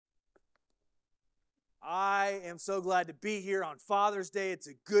I am so glad to be here on Father's Day. It's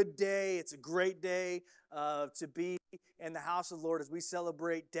a good day. It's a great day to be in the house of the Lord as we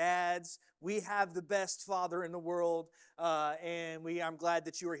celebrate dads. We have the best father in the world, I'm glad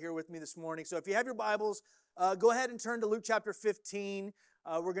that you are here with me this morning. So if you have your Bibles, go ahead and turn to Luke chapter 15.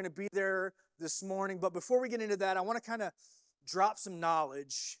 We're going to be there this morning. But before we get into that, I want to kind of drop some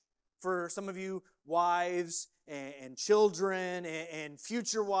knowledge for some of you wives and children and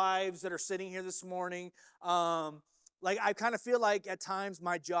future wives that are sitting here this morning. I kind of feel like at times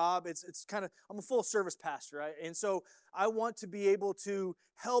my job, it's kind of, I'm a full service pastor, right? And so I want to be able to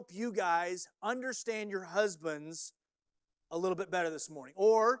help you guys understand your husbands a little bit better this morning.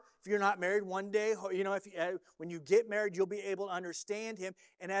 Or if you're not married, one day, when you get married, you'll be able to understand him.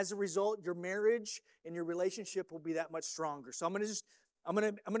 And as a result, your marriage and your relationship will be that much stronger. So I'm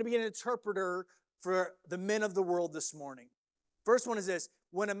going to be an interpreter for the men of the world this morning. First one is this: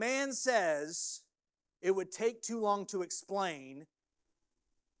 when a man says it would take too long to explain,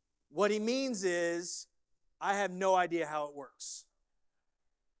 what he means is, I have no idea how it works.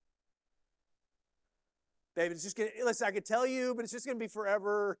 Baby, listen, I could tell you, but it's just gonna be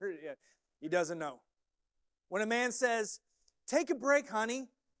forever. Yeah, he doesn't know. When a man says, take a break, honey,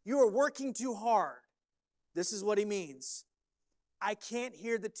 you are working too hard, this is what he means: I can't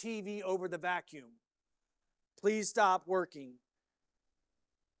hear the TV over the vacuum. Please stop working.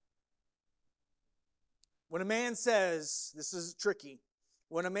 When a man says, this is tricky,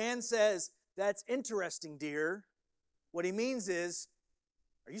 when a man says, that's interesting, dear, what he means is,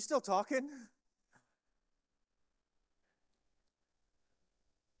 are you still talking?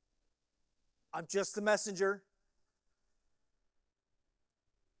 I'm just the messenger.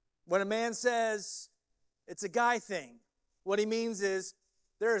 When a man says, it's a guy thing, what he means is,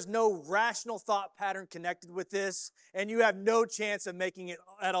 there is no rational thought pattern connected with this, and you have no chance of making it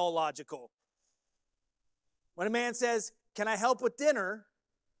at all logical. When a man says, can I help with dinner?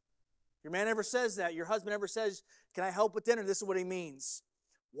 Your man ever says that, your husband ever says, can I help with dinner? This is what he means: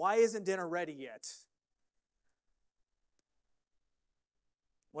 why isn't dinner ready yet?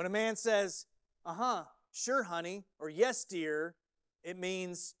 When a man says, sure, honey, or yes, dear, it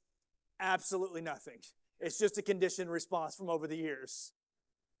means absolutely nothing. It's just a conditioned response from over the years.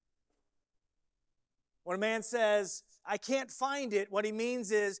 When a man says, I can't find it, what he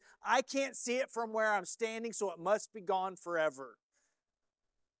means is, I can't see it from where I'm standing, so it must be gone forever.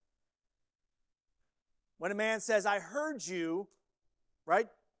 When a man says, I heard you, right?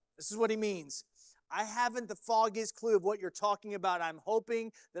 This is what he means: I haven't the foggiest clue of what you're talking about. I'm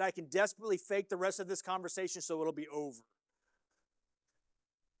hoping that I can desperately fake the rest of this conversation so it'll be over.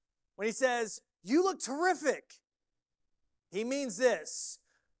 When he says, you look terrific, he means this: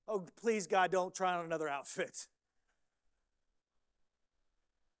 oh, please, God, don't try on another outfit.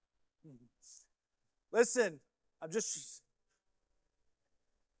 Listen,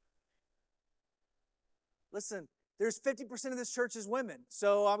 Listen, there's 50% of this church is women,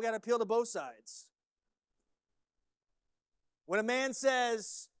 so I've got to appeal to both sides. When a man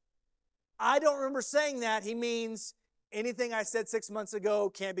says, I don't remember saying that, he means anything I said 6 months ago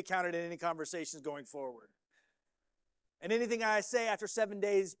can't be counted in any conversations going forward. And anything I say after 7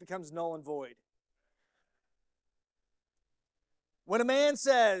 days becomes null and void. When a man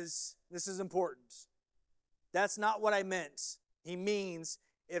says, this is important, that's not what I meant, he means,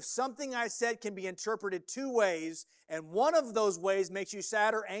 if something I said can be interpreted two ways, and one of those ways makes you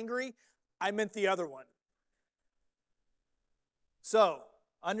sad or angry, I meant the other one. So,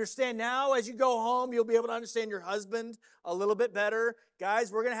 understand now, as you go home, you'll be able to understand your husband a little bit better.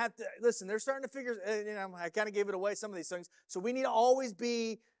 Guys, we're going to have to, listen, they're starting to figure, I kind of gave it away, some of these things. So we need to always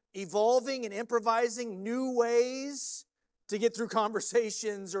be evolving and improvising new ways to get through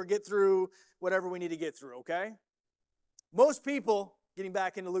conversations or get through whatever we need to get through, okay? Most people, getting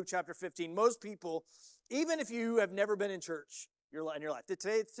back into Luke chapter 15, most people, even if you have never been in church in your life,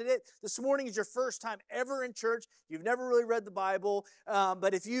 this morning is your first time ever in church, you've never really read the Bible,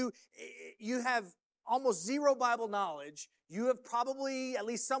 but if you have almost zero Bible knowledge, you have probably at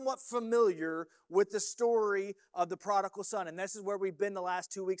least somewhat familiar with the story of the prodigal son, and this is where we've been the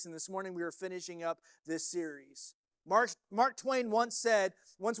last 2 weeks, and this morning we are finishing up this series. Mark Twain once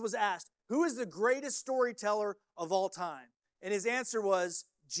was asked, who is the greatest storyteller of all time? And his answer was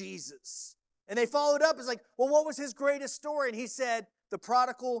Jesus. And they followed up, it's like, well, what was his greatest story? And he said, the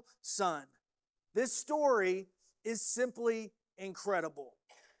prodigal son. This story is simply incredible.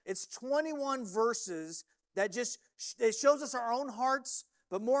 It's 21 verses that it shows us our own hearts,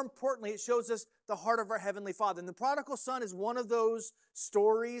 but more importantly, it shows us the heart of our Heavenly Father. And the prodigal son is one of those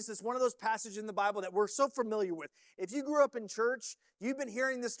stories, it's one of those passages in the Bible that we're so familiar with. If you grew up in church, you've been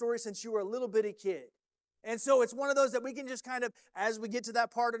hearing this story since you were a little bitty kid. And so it's one of those that we can just kind of, as we get to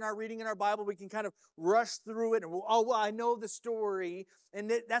that part in our reading in our Bible, we can kind of rush through it and, oh, well, I know the story.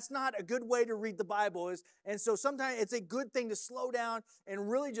 And that's not a good way to read the Bible. And so sometimes it's a good thing to slow down and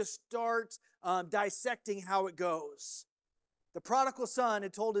really just start dissecting how it goes. The prodigal son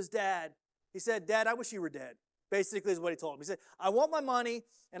had told his dad, he said, Dad, I wish you were dead, basically is what he told him. He said, I want my money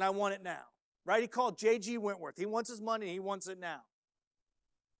and I want it now, right? He called J.G. Wentworth. He wants his money and he wants it now.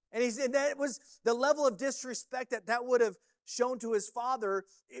 And he said that was the level of disrespect that would have shown to his father.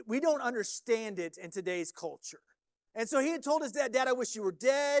 We don't understand it in today's culture. And so he had told his dad, Dad, I wish you were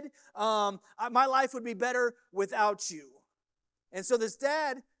dead. My life would be better without you. And so this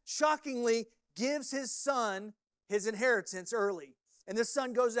dad, shockingly, gives his son his inheritance early. And this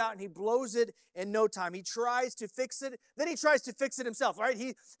son goes out and he blows it in no time. He tries to fix it. Then he tries to fix it himself, right?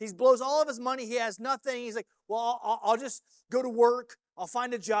 He blows all of his money. He has nothing. He's like, well, I'll just go to work. I'll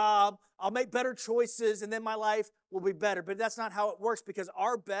find a job. I'll make better choices, and then my life will be better. But that's not how it works, because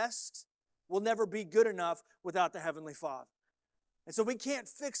our best will never be good enough without the Heavenly Father. And so we can't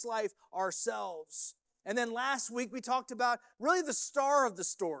fix life ourselves. And then last week we talked about really the star of the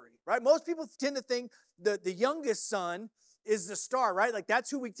story, right? Most people tend to think the youngest son is the star, right? Like that's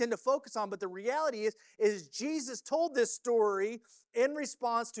who we tend to focus on. But the reality is Jesus told this story in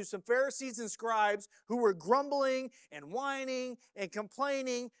response to some Pharisees and scribes who were grumbling and whining and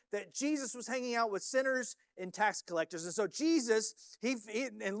complaining that Jesus was hanging out with sinners and tax collectors. And so Jesus,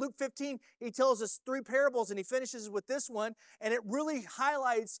 in Luke 15, he tells us 3 parables, and he finishes with this one. And it really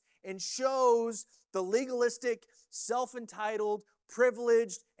highlights and shows the legalistic, self-entitled,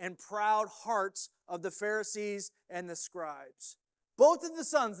 privileged, and proud hearts of the Pharisees and the scribes. Both of the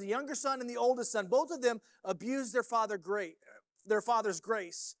sons, the younger son and the oldest son, both of them abused their father's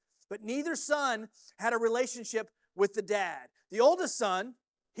grace. But neither son had a relationship with the dad. The oldest son,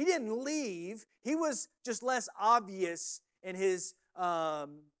 he didn't leave. He was just less obvious in his how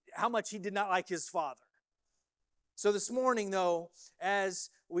much he did not like his father. So this morning, though, as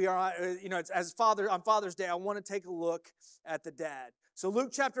we are, on Father's Day, I want to take a look at the dad. So Luke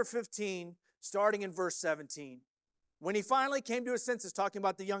chapter 15, starting in verse 17. When he finally came to his senses, talking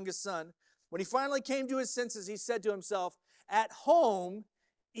about the youngest son, when he finally came to his senses, he said to himself, at home,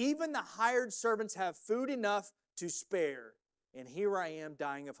 even the hired servants have food enough to spare, and here I am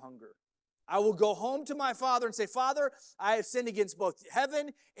dying of hunger. I will go home to my father and say, Father, I have sinned against both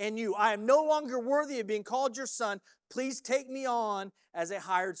heaven and you. I am no longer worthy of being called your son. Please take me on as a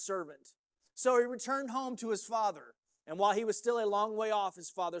hired servant. So he returned home to his father. And while he was still a long way off, his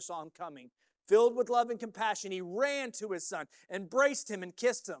father saw him coming. Filled with love and compassion, he ran to his son, embraced him, and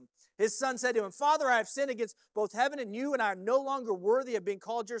kissed him. His son said to him, Father, I have sinned against both heaven and you, and I am no longer worthy of being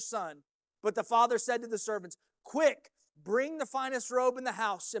called your son. But the father said to the servants, quick, bring the finest robe in the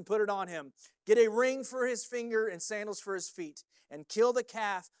house and put it on him. Get a ring for his finger and sandals for his feet, and kill the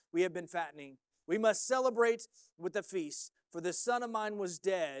calf we have been fattening. We must celebrate with the feast, for this son of mine was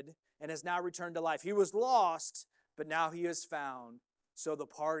dead and has now returned to life. He was lost, but now he is found. So the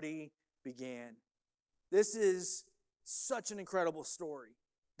party began. This is such an incredible story.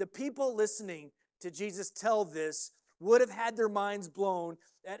 The people listening to Jesus tell this would have had their minds blown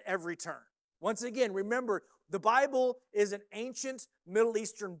at every turn. Once again, remember, the Bible is an ancient Middle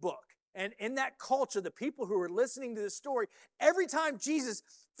Eastern book. And in that culture, the people who were listening to this story, every time Jesus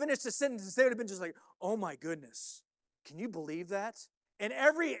finished a sentence, they would have been just like, oh my goodness, can you believe that? And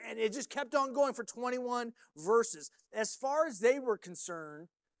it just kept on going for 21 verses. As far as they were concerned,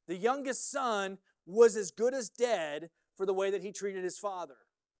 the youngest son was as good as dead for the way that he treated his father.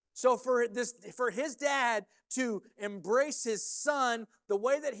 So for his dad to embrace his son the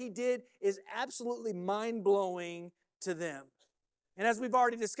way that he did is absolutely mind-blowing to them. And as we've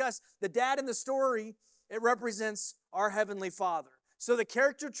already discussed, the dad in the story, it represents our Heavenly Father. So the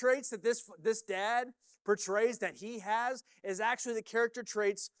character traits that this dad portrays that he has is actually the character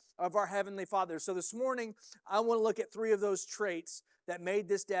traits of our Heavenly Father. So this morning, I want to look at 3 of those traits that made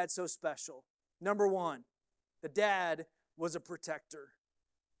this dad so special. Number 1, the dad was a protector.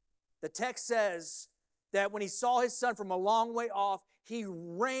 The text says that when he saw his son from a long way off, he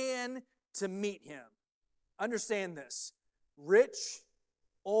ran to meet him. Understand this. Rich,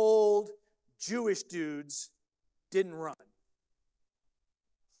 old, Jewish dudes didn't run.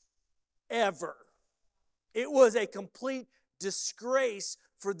 Ever. It was a complete disgrace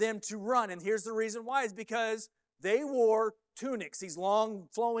for them to run. And here's the reason why, is because they wore tunics, these long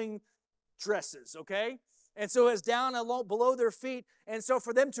flowing dresses, okay? And so it's down below their feet. And so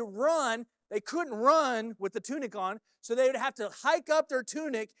for them to run, they couldn't run with the tunic on, so they would have to hike up their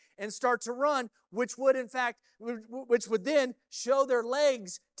tunic and start to run, which would then show their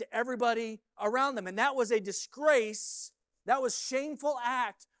legs to everybody around them. And that was a disgrace. That was a shameful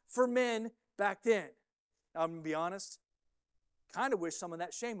act for men back then. Now, I'm going to be honest. Kind of wish some of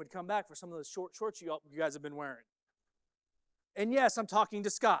that shame would come back for some of those short shorts you guys have been wearing. And yes, I'm talking to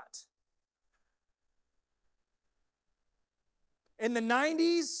Scott. In the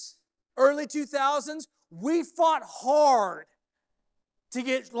 90s, early 2000s, we fought hard to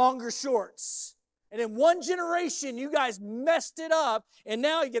get longer shorts. And in one generation, you guys messed it up, and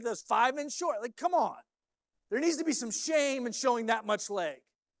now you get those 5-inch shorts. Like, come on. There needs to be some shame in showing that much leg.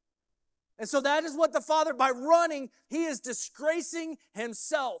 And so that is what the Father, by running, he is disgracing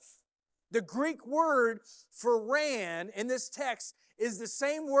himself. The Greek word for ran in this text is the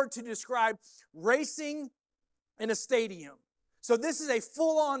same word to describe racing in a stadium. So this is a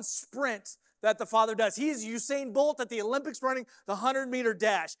full-on sprint that the Father does. He is Usain Bolt at the Olympics running the 100-meter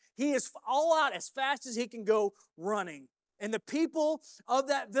dash. He is all out as fast as he can go running. And the people of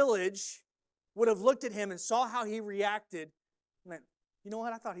that village would have looked at him and saw how he reacted and went, you know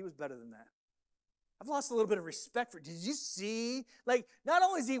what? I thought he was better than that. I've lost a little bit of respect for it. Did you see? Like, not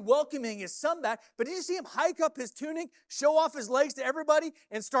only is he welcoming his son back, but did you see him hike up his tunic, show off his legs to everybody,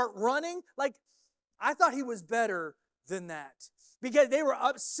 and start running? Like, I thought he was better than that. Because they were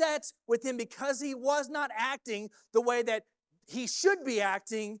upset with him because he was not acting the way that he should be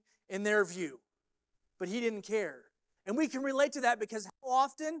acting in their view. But he didn't care. And we can relate to that because how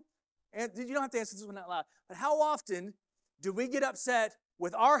often, and you don't have to answer this one out loud, but how often do we get upset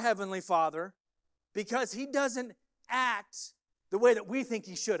with our Heavenly Father because he doesn't act the way that we think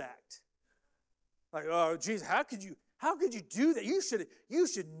he should act? Like, oh, geez, how could you do that? You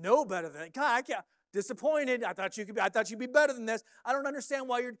should know better than that. God, I can't. Disappointed. I thought you'd be better than this. I don't understand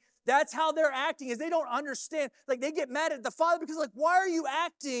why you're. That's how they're acting, is they don't understand. Like, they get mad at the Father because, like, why are you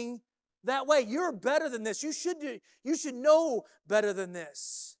acting that way? You're better than this. You should know better than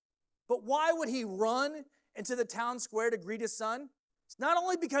this. But why would he run into the town square to greet his son? It's not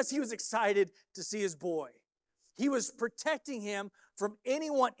only because he was excited to see his boy. He was protecting him from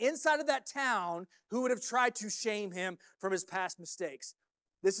anyone inside of that town who would have tried to shame him from his past mistakes.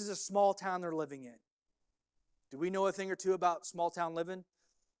 This is a small town they're living in. Do we know a thing or two about small town living?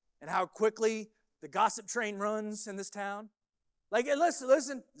 And how quickly the gossip train runs in this town? Like,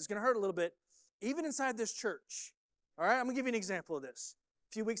 listen, it's going to hurt a little bit. Even inside this church. All right, I'm going to give you an example of this.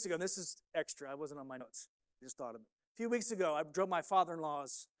 A few weeks ago, and this is extra. I wasn't on my notes. I just thought of it. A few weeks ago, I drove my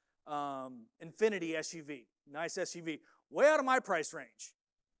father-in-law's Infiniti SUV. Nice SUV. Way out of my price range.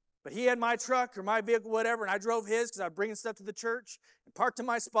 But he had my truck or my vehicle, whatever, and I drove his because I was bringing stuff to the church and parked in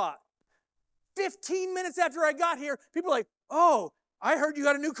my spot. 15 minutes after I got here, people were like, oh, I heard you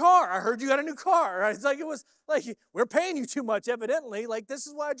got a new car. I heard you got a new car. It's like, it was like, we're paying you too much, evidently. Like, this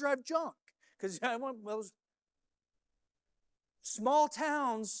is why I drive junk. Because I want those. Small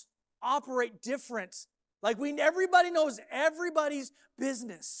towns operate different. Like, everybody knows everybody's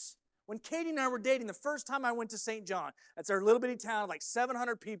business. When Katie and I were dating, the first time I went to St. John, that's our little bitty town, like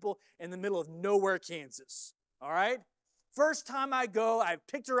 700 people in the middle of nowhere, Kansas. All right? First time I go, I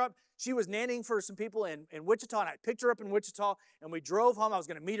picked her up. She was nannying for some people in Wichita, and I picked her up in Wichita, and we drove home. I was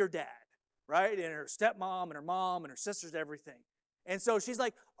going to meet her dad, right? And her stepmom and her mom and her sisters, everything. And so she's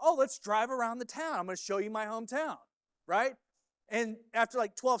like, oh, let's drive around the town. I'm going to show you my hometown, right? And after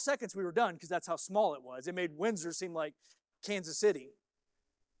like 12 seconds, we were done because that's how small it was. It made Windsor seem like Kansas City.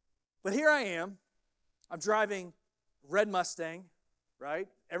 But here I am. I'm driving red Mustang, right?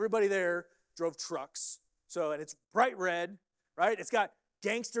 Everybody there drove trucks. So, and it's bright red, right? It's got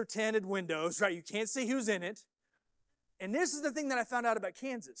gangster tinted windows, right? You can't see who's in it. And this is the thing that I found out about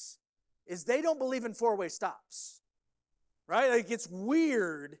Kansas, is they don't believe in four-way stops, right? Like, it's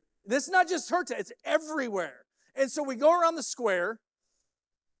weird. This is not just her town, it's everywhere. And so we go around the square,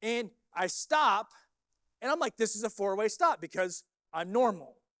 and I stop, and I'm like, this is a four-way stop because I'm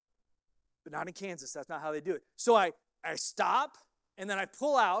normal. But not in Kansas. That's not how they do it. So I stop, and then I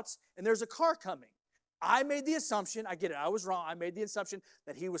pull out, and there's a car coming. I made the assumption, I get it, I was wrong. I made the assumption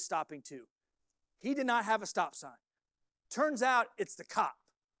that he was stopping too. He did not have a stop sign. Turns out it's the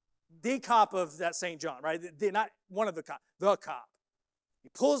cop of that St. John, right? Not one of the cop, the cop. He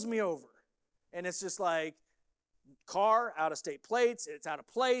pulls me over, and it's just like, car, out-of-state plates, it's out of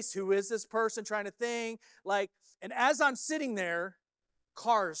place. Who is this person trying to think? Like, and as I'm sitting there,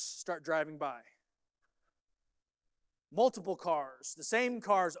 cars start driving by. Multiple cars, the same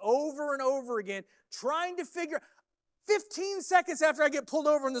cars over and over again, trying to figure, 15 seconds after I get pulled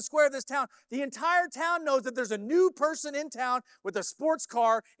over in the square of this town, the entire town knows that there's a new person in town with a sports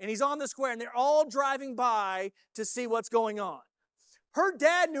car, and he's on the square, and they're all driving by to see what's going on. Her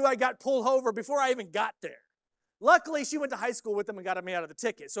dad knew I got pulled over before I even got there. Luckily, she went to high school with him and got me out of the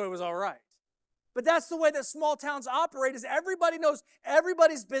ticket, so it was all right. But that's the way that small towns operate, is everybody knows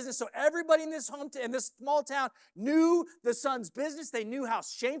everybody's business. So everybody in this small town knew the son's business. They knew how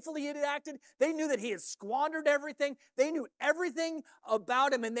shamefully he had acted. They knew that he had squandered everything. They knew everything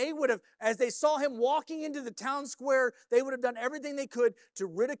about him. And they would have, as they saw him walking into the town square, they would have done everything they could to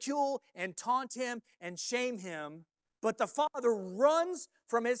ridicule and taunt him and shame him. But the father runs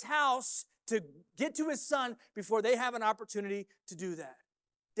from his house to get to his son before they have an opportunity to do that.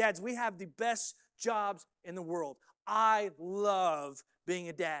 Dads, we have the best jobs in the world. I love being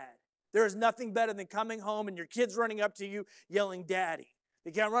a dad. There is nothing better than coming home and your kids running up to you yelling, "Daddy."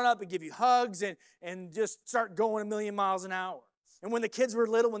 They can run up and give you hugs and just start going a million miles an hour. And when the kids were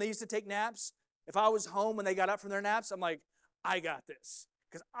little, when they used to take naps, if I was home when they got up from their naps, I'm like, I got this.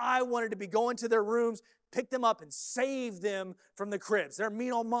 Because I wanted to be going to their rooms, pick them up and save them from the cribs. Their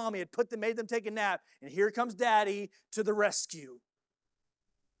mean old mommy had made them take a nap, and here comes Daddy to the rescue.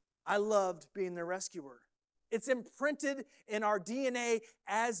 I loved being their rescuer. It's imprinted in our DNA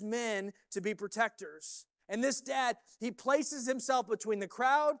as men to be protectors. And this dad, he places himself between the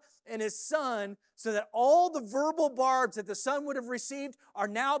crowd and his son so that all the verbal barbs that the son would have received are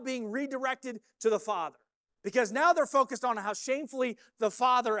now being redirected to the father. Because now they're focused on how shamefully the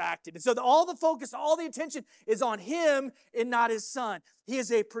father acted. And so all the focus, all the attention is on him and not his son. He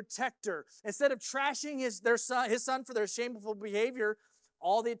is a protector. Instead of trashing his son for their shameful behavior,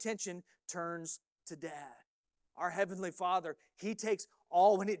 all the attention turns to Dad. Our Heavenly Father, He takes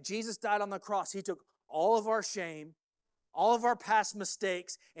Jesus died on the cross, He took all of our shame, all of our past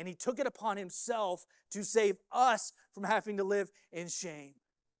mistakes, and He took it upon Himself to save us from having to live in shame.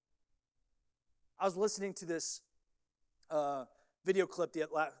 I was listening to this video clip the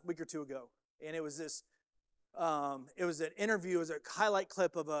last week or two ago, and it was this. It was an interview. It was a highlight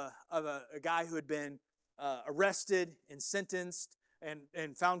clip of a guy who had been arrested and sentenced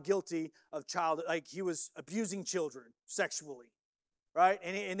and found guilty of he was abusing children sexually, right?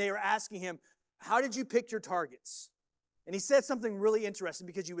 And they were asking him, "How did you pick your targets?" And he said something really interesting,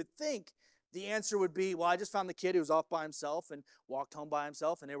 because you would think the answer would be, well, I just found the kid who was off by himself and walked home by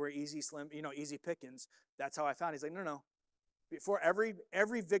himself, and they were easy pickings. That's how I found it. He's like, no. Before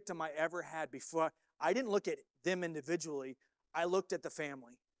every victim I ever had, before I didn't look at them individually, I looked at the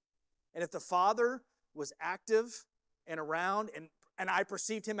family. And if the father was active and around, and I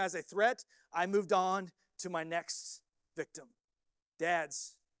perceived him as a threat, I moved on to my next victim.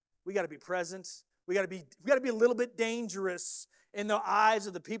 Dads, we got to be present. We got to be a little bit dangerous in the eyes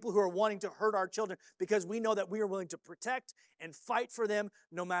of the people who are wanting to hurt our children, because we know that we are willing to protect and fight for them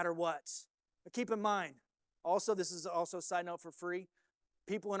no matter what. But keep in mind, also, this is also a side note for free,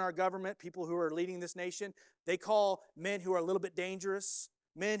 people in our government, people who are leading this nation, they call men who are a little bit dangerous,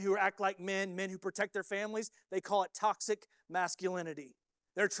 men who act like men who protect their families, they call it toxic masculinity.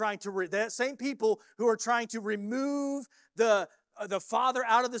 They're trying to, the same people who are trying to remove the father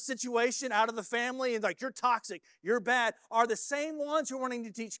out of the situation, out of the family, and like, you're toxic, you're bad, are the same ones who are wanting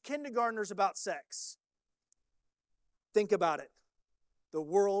to teach kindergartners about sex. Think about it. The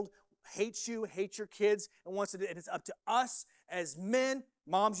world hates you, hates your kids, and wants to do it. And it's up to us as men.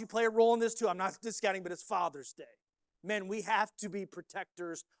 Moms, you play a role in this too. I'm not discounting, but it's Father's Day. Men, we have to be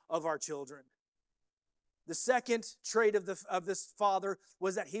protectors of our children. The second trait of this father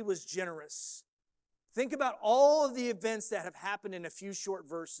was that he was generous. Think about all of the events that have happened in a few short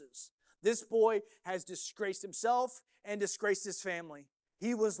verses. This boy has disgraced himself and disgraced his family.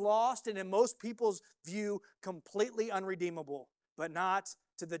 He was lost and, in most people's view, completely unredeemable, but not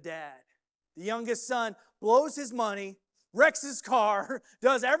to the dad. The youngest son blows his money, wrecks his car,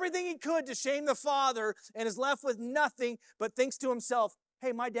 does everything he could to shame the father, and is left with nothing but thinks to himself,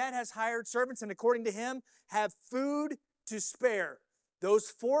 hey, my dad has hired servants, and according to him, have food to spare. Those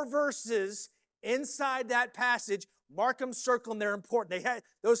 4 verses inside that passage, mark them, circle them, they're important.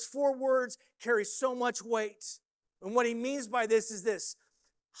 Those 4 words carry so much weight. And what he means by this is this: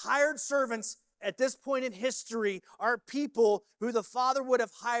 hired servants at this point in history are people who the father would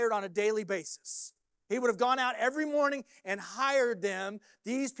have hired on a daily basis. He would have gone out every morning and hired them.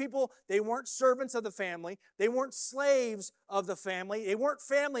 These people, they weren't servants of the family. They weren't slaves of the family. They weren't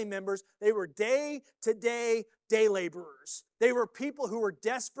family members. They were day-to-day day laborers. They were people who were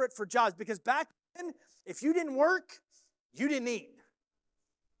desperate for jobs, because back then, if you didn't work, you didn't eat.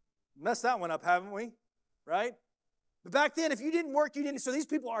 Messed that one up, haven't we? Right? But back then, if you didn't work, you didn't. So these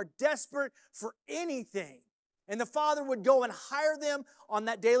people are desperate for anything. And the father would go and hire them on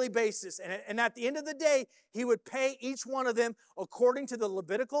that daily basis. And at the end of the day, he would pay each one of them according to the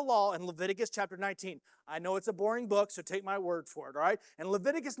Levitical law in Leviticus chapter 19. I know it's a boring book, so take my word for it, all right? In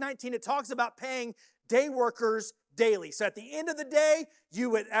Leviticus 19, it talks about paying day workers daily. So at the end of the day, you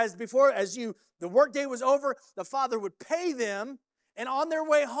would, the work day was over, the father would pay them, and on their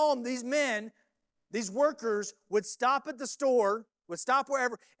way home, these men, these workers, would stop at the store, would stop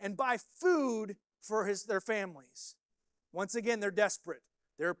wherever, and buy food for their families. Once again, they're desperate.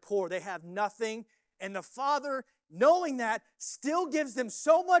 They're poor. They have nothing. And the father, knowing that, still gives them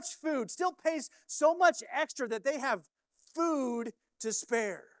so much food, still pays so much extra that they have food to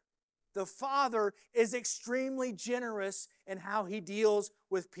spare. The father is extremely generous in how he deals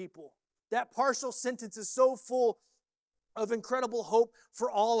with people. That partial sentence is so full of incredible hope for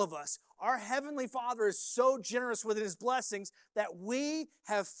all of us. Our Heavenly Father is so generous with His blessings that we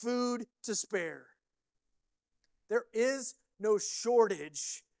have food to spare. There is no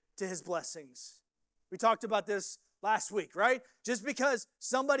shortage to His blessings. We talked about this last week, right? Just because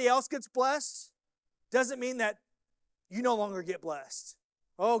somebody else gets blessed doesn't mean that you no longer get blessed.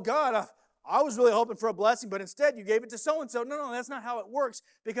 Oh, God, I was really hoping for a blessing, but instead you gave it to so-and-so. No, that's not how it works,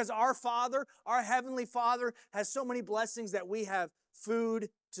 because our Father, our Heavenly Father, has so many blessings that we have food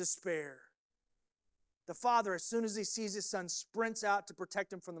to spare. The father, as soon as he sees his son, sprints out to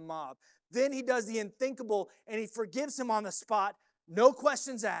protect him from the mob. Then he does the unthinkable, and he forgives him on the spot, no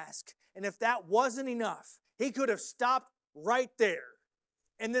questions asked. And if that wasn't enough, he could have stopped right there.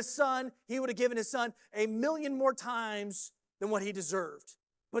 And this son, he would have given his son 1,000,000 more times than what he deserved.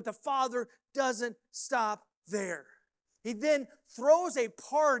 But the father doesn't stop there. He then throws a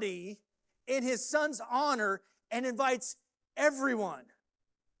party in his son's honor and invites everyone.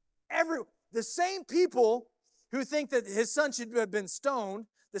 The same people who think that his son should have been stoned,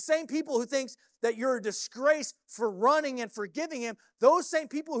 the same people who think that you're a disgrace for running and forgiving him, those same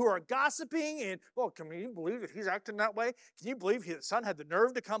people who are gossiping and, well, can you believe that he's acting that way? Can you believe his son had the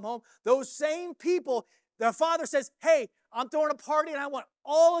nerve to come home? Those same people, the father says, hey, I'm throwing a party and I want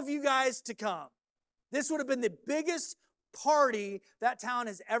all of you guys to come. This would have been the biggest party that town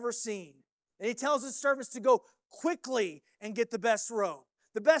has ever seen. And he tells his servants to go quickly and get the best robe.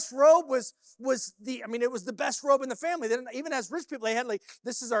 The best robe was the best robe in the family. Then even as rich people, they had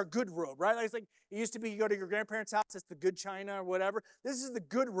this is our good robe, right? It used to be you go to your grandparents' house, it's the good china or whatever. This is the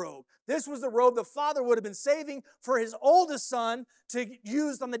good robe. This was the robe the father would have been saving for his oldest son to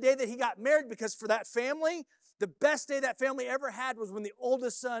use on the day that he got married, because for that family, the best day that family ever had was when the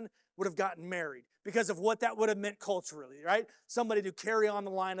oldest son would have gotten married, because of what that would have meant culturally, right? Somebody to carry on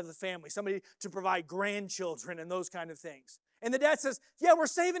the line of the family, somebody to provide grandchildren and those kind of things. And the dad says, yeah, we're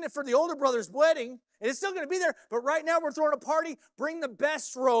saving it for the older brother's wedding, and it's still going to be there, but right now we're throwing a party. Bring the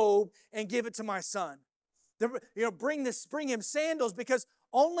best robe and give it to my son. Bring him sandals, because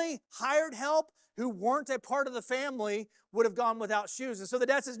only hired help who weren't a part of the family would have gone without shoes. And so the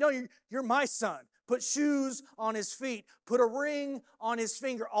dad says, no, you're my son. Put shoes on his feet. Put a ring on his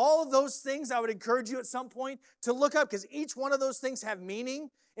finger. All of those things I would encourage you at some point to look up, because each one of those things have meaning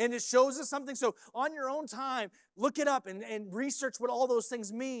and it shows us something. So on your own time, look it up and research what all those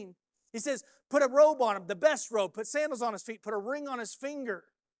things mean. He says, put a robe on him, the best robe. Put sandals on his feet. Put a ring on his finger.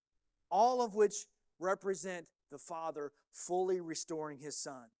 All of which represent the father fully restoring his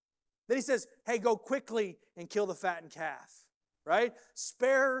son. Then he says, hey, go quickly and kill the fattened calf. Right?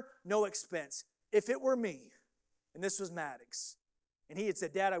 Spare no expense. If it were me, and this was Maddox, and he had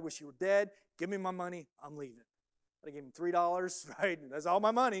said, Dad, I wish you were dead. Give me my money. I'm leaving. I gave him $3, right? That's all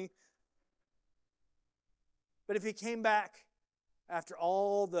my money. But if he came back after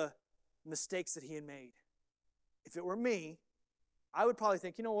all the mistakes that he had made, if it were me, I would probably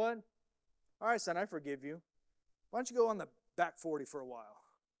think, you know what? All right, son, I forgive you. Why don't you go on the back 40 for a while?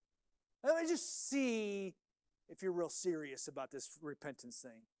 Let me just see if you're real serious about this repentance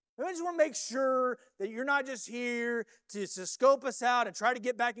thing. I just want to make sure that you're not just here to scope us out and try to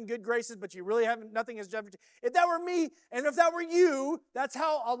get back in good graces, but you really haven't, nothing has done. If that were me, and if that were you, that's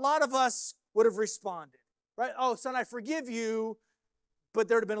how a lot of us would have responded, right? Oh, son, I forgive you, but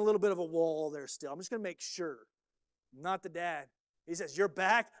there'd have been a little bit of a wall there still. I'm just going to make sure. Not the dad. He says, you're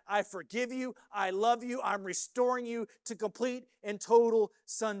back. I forgive you. I love you. I'm restoring you to complete and total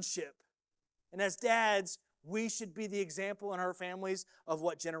sonship. And as dads, we should be the example in our families of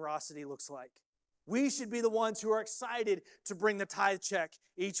what generosity looks like. We should be the ones who are excited to bring the tithe check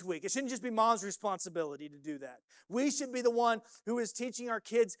each week. It shouldn't just be mom's responsibility to do that. We should be the one who is teaching our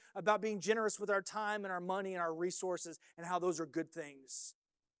kids about being generous with our time and our money and our resources and how those are good things.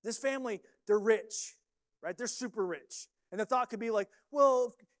 This family, they're rich, right? They're super rich. And the thought could be like,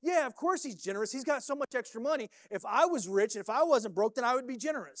 well, yeah, of course he's generous. He's got so much extra money. If I was rich and if I wasn't broke, then I would be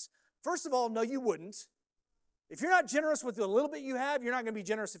generous. First of all, no, you wouldn't. If you're not generous with the little bit you have, you're not going to be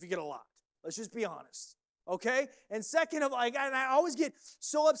generous if you get a lot. Let's just be honest. Okay? And second of like, and I always get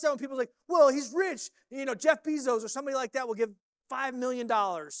so upset when people are like, well, he's rich. You know, Jeff Bezos or somebody like that will give $5 million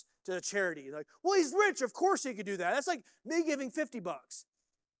to a charity. Like, well, he's rich. Of course he could do that. That's like me giving 50 bucks.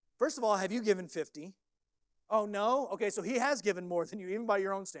 First of all, have you given 50? Oh, no? Okay, so he has given more than you, even by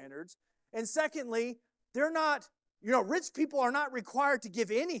your own standards. And secondly, they're not, you know, rich people are not required to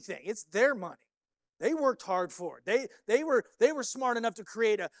give anything. It's their money. They worked hard for it. They were smart enough to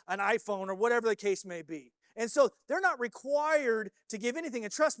create an iPhone or whatever the case may be. And so they're not required to give anything.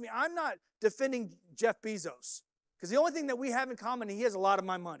 And trust me, I'm not defending Jeff Bezos. Because the only thing that we have in common, he has a lot of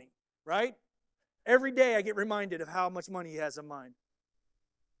my money, right? Every day I get reminded of how much money he has of mine.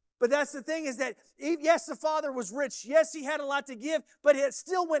 But that's the thing is that, yes, the father was rich. Yes, he had a lot to give, but it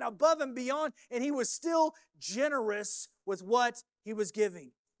still went above and beyond, and he was still generous with what he was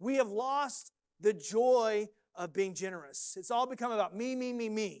giving. We have lost the joy of being generous. It's all become about me, me, me,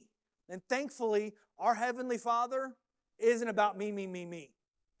 me. And thankfully, our Heavenly Father isn't about me, me, me, me.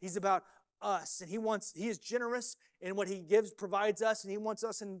 He's about us, and he is generous in what he gives, provides us, and he wants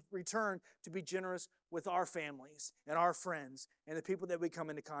us in return to be generous with our families and our friends and the people that we come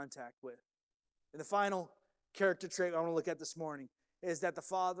into contact with. And the final character trait I want to look at this morning is that the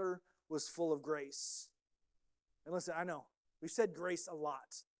Father was full of grace. And listen, I know we've said grace a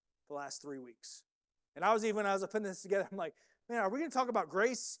lot the last 3 weeks, and I was putting this together, I'm like, man, are we going to talk about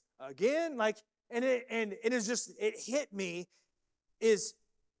grace again? Like, and it hit me is,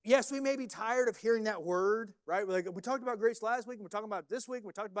 yes, we may be tired of hearing that word, right? Like we talked about grace last week, and we're talking about it this week, and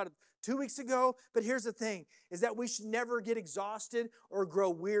we talked about it 2 weeks ago. But here's the thing, is that we should never get exhausted or grow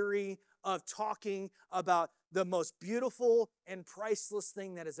weary of talking about the most beautiful and priceless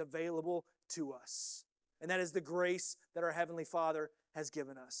thing that is available to us. And that is the grace that our Heavenly Father has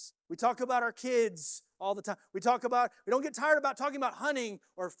given us. We talk about our kids all the time. We don't get tired about talking about hunting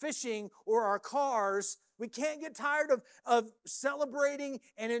or fishing or our cars. We can't get tired of celebrating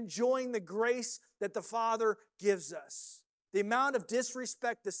and enjoying the grace that the Father gives us. The amount of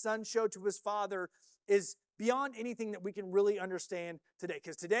disrespect the Son showed to his Father is beyond anything that we can really understand today.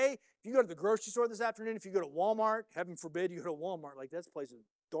 Because today, if you go to the grocery store this afternoon, if you go to Walmart, heaven forbid you go to Walmart, like that place is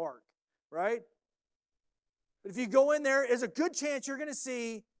dark, right? But if you go in there, there's a good chance you're going to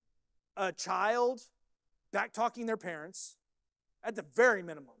see a child back-talking their parents at the very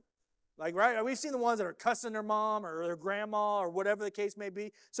minimum. Like, right? We've seen the ones that are cussing their mom or their grandma or whatever the case may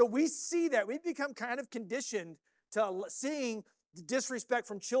be. So we see that. We've become kind of conditioned to seeing disrespect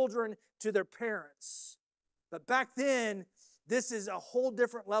from children to their parents. But back then, this is a whole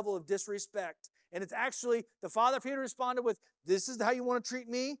different level of disrespect. And it's actually, the father, if he had responded with, this is how you want to treat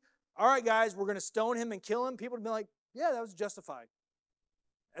me? All right, guys, we're going to stone him and kill him. People would be like, yeah, that was justified.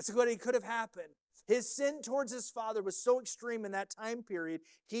 That's what could have happened. His sin towards his father was so extreme in that time period,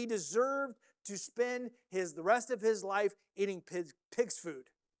 he deserved to spend the rest of his life eating pig's food.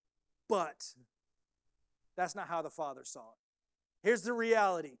 But that's not how the Father saw it. Here's the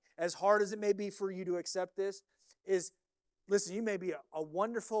reality. As hard as it may be for you to accept this, is, listen, you may be a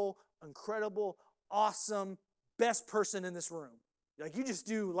wonderful, incredible, awesome, best person in this room. Like, you just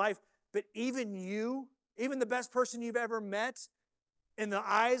do life. But even the best person you've ever met, in the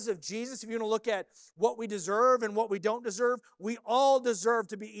eyes of Jesus, if you're going to look at what we deserve and what we don't deserve, we all deserve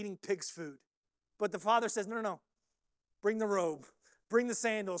to be eating pig's food. But the Father says, no, no, no. Bring the robe. Bring the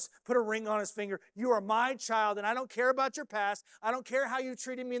sandals. Put a ring on his finger. You are my child, and I don't care about your past. I don't care how you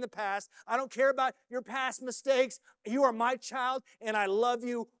treated me in the past. I don't care about your past mistakes. You are my child, and I love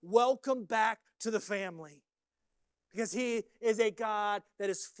you. Welcome back to the family. Because he is a God that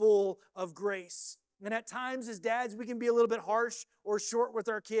is full of grace. And at times as dads, we can be a little bit harsh or short with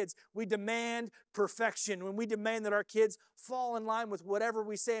our kids. We demand perfection. When we demand that our kids fall in line with whatever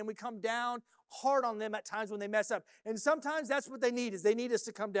we say, and we come down hard on them at times when they mess up. And sometimes that's what they need, is they need us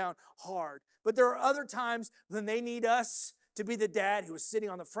to come down hard. But there are other times when they need us to be the dad who is sitting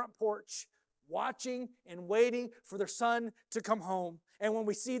on the front porch watching and waiting for their son to come home. And when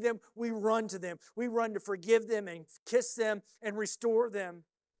we see them, we run to them. We run to forgive them and kiss them and restore them.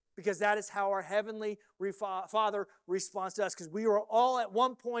 Because that is how our Heavenly Father responds to us. Because we are all at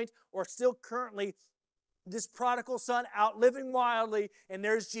one point or still currently this prodigal son out living wildly. And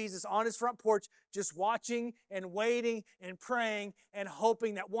there's Jesus on his front porch just watching and waiting and praying and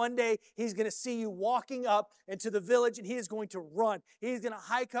hoping that one day he's going to see you walking up into the village and he is going to run. He's going to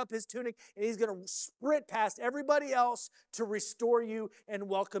hike up his tunic and he's going to sprint past everybody else to restore you and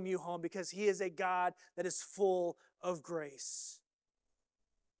welcome you home. Because he is a God that is full of grace.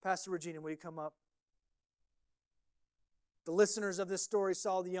 Pastor Regina, will you come up? The listeners of this story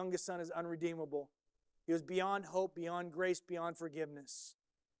saw the youngest son as unredeemable. He was beyond hope, beyond grace, beyond forgiveness.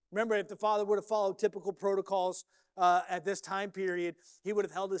 Remember, if the father would have followed typical protocols at this time period, he would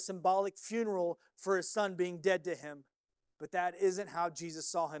have held a symbolic funeral for his son being dead to him. But that isn't how Jesus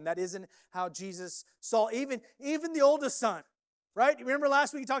saw him. That isn't how Jesus saw even the oldest son. Right? Remember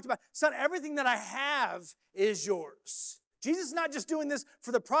last week he talked about, son, everything that I have is yours. Jesus is not just doing this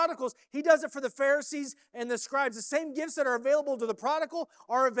for the prodigals. He does it for the Pharisees and the scribes. The same gifts that are available to the prodigal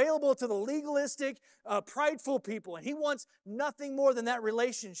are available to the legalistic, prideful people. And he wants nothing more than that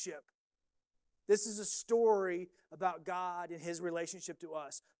relationship. This is a story about God and his relationship to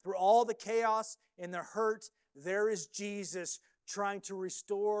us. Through all the chaos and the hurt, there is Jesus trying to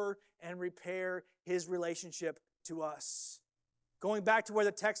restore and repair his relationship to us. Going back to where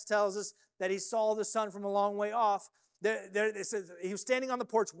the text tells us that he saw the son from a long way off, it says he was standing on the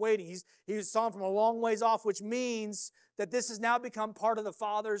porch waiting. He saw him from a long ways off, which means that this has now become part of the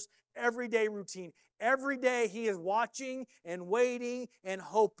Father's everyday routine. Every day he is watching and waiting and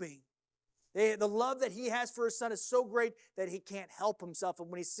hoping. The love that he has for his son is so great that he can't help himself. And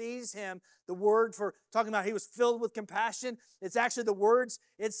when he sees him, the word for talking about he was filled with compassion, it's actually the words,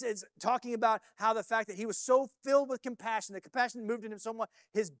 it's talking about how the fact that he was so filled with compassion, the compassion moved in him so much,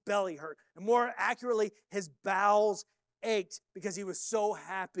 his belly hurt. And more accurately, his bowels ached because he was so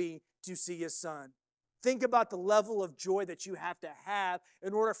happy to see his son. Think about the level of joy that you have to have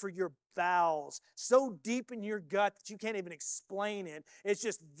in order for your bowels, so deep in your gut that you can't even explain it. It's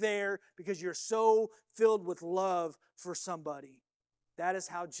just there because you're so filled with love for somebody. That is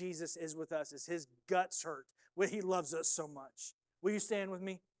how Jesus is with us, is his guts hurt when he loves us so much. Will you stand with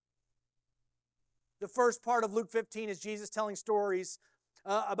me? The first part of Luke 15 is Jesus telling stories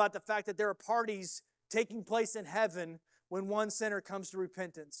about the fact that there are parties taking place in heaven when one sinner comes to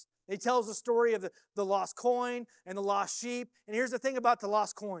repentance. He tells the story of the lost coin and the lost sheep. And here's the thing about the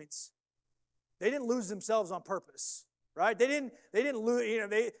lost coins. They didn't lose themselves on purpose, right? They didn't lose,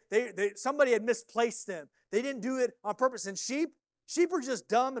 somebody had misplaced them. They didn't do it on purpose. And sheep are just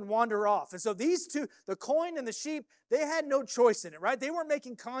dumb and wander off. And so these two, the coin and the sheep, they had no choice in it, right? They weren't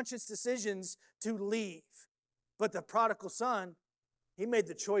making conscious decisions to leave. But the prodigal son, he made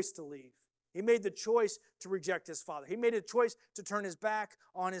the choice to leave. He made the choice to reject his father. He made a choice to turn his back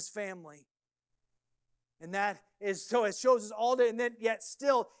on his family. And that is, so it shows us all day. And then yet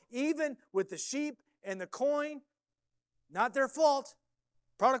still, even with the sheep and the coin, not their fault.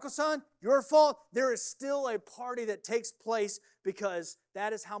 Prodigal son, your fault. There is still a party that takes place because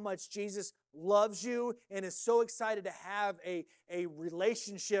that is how much Jesus loves you and is so excited to have a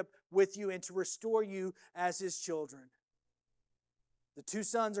relationship with you and to restore you as his children. The two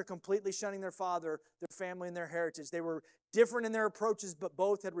sons are completely shunning their father, their family, and their heritage. They were different in their approaches, but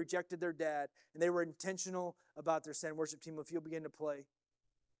both had rejected their dad, and they were intentional about their sin. Worship team, if you'll begin to play.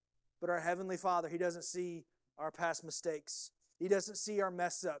 But our Heavenly Father, he doesn't see our past mistakes. He doesn't see our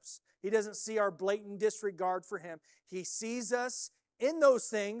mess-ups. He doesn't see our blatant disregard for him. He sees us in those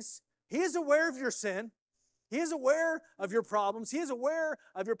things. He is aware of your sin. He is aware of your problems. He is aware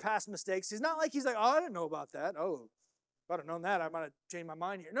of your past mistakes. He's not like, oh, I didn't know about that. Oh, if I'd have known that, I might have changed my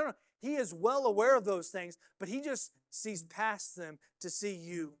mind here. No. He is well aware of those things, but he just sees past them to see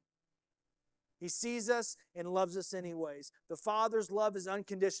you. He sees us and loves us anyways. The Father's love is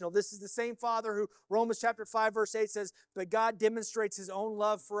unconditional. This is the same Father who, Romans chapter 5, verse 8 says, but God demonstrates his own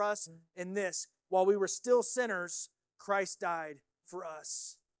love for us in this. While we were still sinners, Christ died for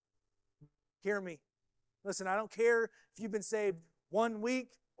us. Hear me. Listen, I don't care if you've been saved 1 week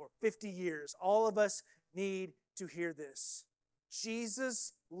or 50 years. All of us need to hear this.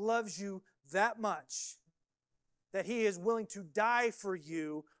 Jesus loves you that much that he is willing to die for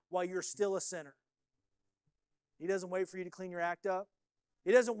you while you're still a sinner. He doesn't wait for you to clean your act up.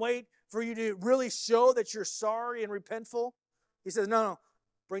 He doesn't wait for you to really show that you're sorry and repentful. He says, no,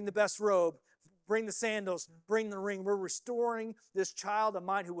 bring the best robe, bring the sandals, bring the ring. We're restoring this child of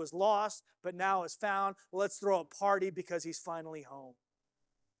mine who was lost but now is found. Let's throw a party because he's finally home.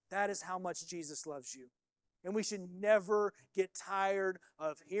 That is how much Jesus loves you. And we should never get tired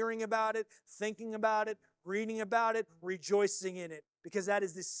of hearing about it, thinking about it, reading about it, rejoicing in it, because that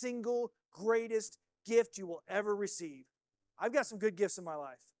is the single greatest gift you will ever receive. I've got some good gifts in my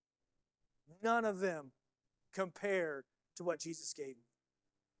life. None of them compared to what Jesus gave me.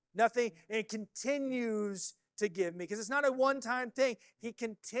 Nothing, and it continues to give me, because it's not a one-time thing. He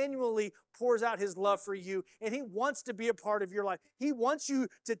continually pours out his love for you, and he wants to be a part of your life. He wants you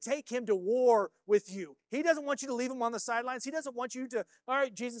to take him to war with you. He doesn't want you to leave him on the sidelines. He doesn't want you to, all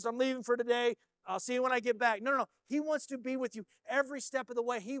right, Jesus, I'm leaving for today. I'll see you when I get back. No. He wants to be with you every step of the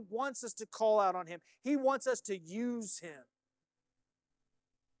way. He wants us to call out on him. He wants us to use him.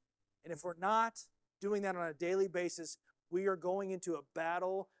 And if we're not doing that on a daily basis, we are going into a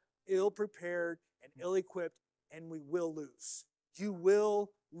battle ill-prepared and ill-equipped, and we will lose. You will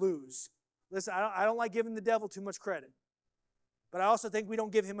lose. Listen, I don't like giving the devil too much credit, but I also think we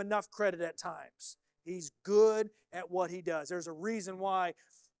don't give him enough credit at times. He's good at what he does. There's a reason why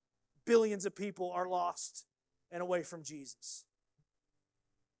billions of people are lost and away from Jesus.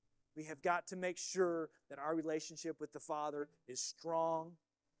 We have got to make sure that our relationship with the Father is strong,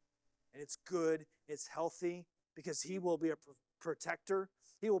 and it's good, it's healthy, because he will be a protector,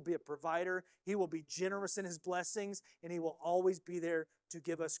 he will be a provider, he will be generous in his blessings, and he will always be there to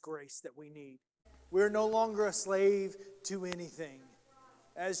give us grace that we need. We're no longer a slave to anything.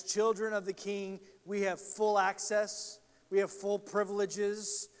 As children of the King, we have full access, we have full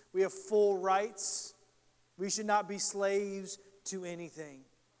privileges, we have full rights. We should not be slaves to anything.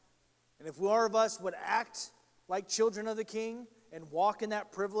 And if more of us would act like children of the King and walk in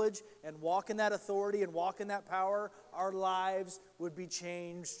that privilege and walk in that authority and walk in that power, our lives would be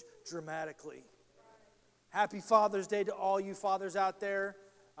changed dramatically. Happy Father's Day to all you fathers out there.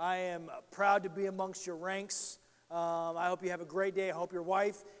 I am proud to be amongst your ranks. I hope you have a great day. I hope your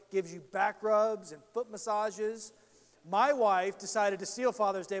wife gives you back rubs and foot massages. My wife decided to steal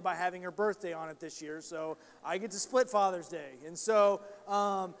Father's Day by having her birthday on it this year, so I get to split Father's Day. And so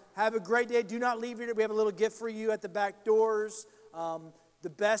have a great day. Do not leave here. We have a little gift for you at the back doors. The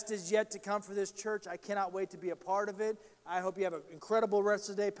best is yet to come for this church. I cannot wait to be a part of it. I hope you have an incredible rest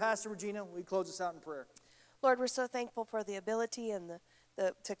of the day. Pastor Regina, will you close us out in prayer? Lord, we're so thankful for the ability and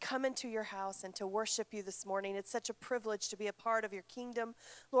to come into your house and to worship you this morning. It's such a privilege to be a part of your kingdom,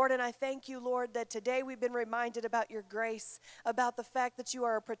 Lord, and I thank you, Lord, that today we've been reminded about your grace, about the fact that you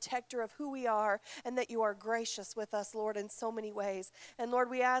are a protector of who we are and that you are gracious with us, Lord, in so many ways. And Lord,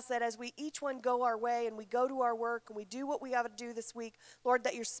 we ask that as we each one go our way and we go to our work and we do what we got to do this week, Lord,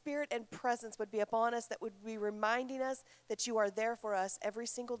 that your spirit and presence would be upon us, that would be reminding us that you are there for us every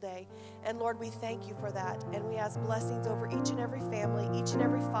single day. And Lord, we thank you for that, and we ask blessings over each and every family, each and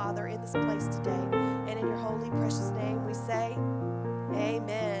every father in this place today. And in your holy, precious name we say,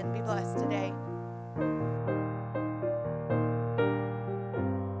 amen. Be blessed today.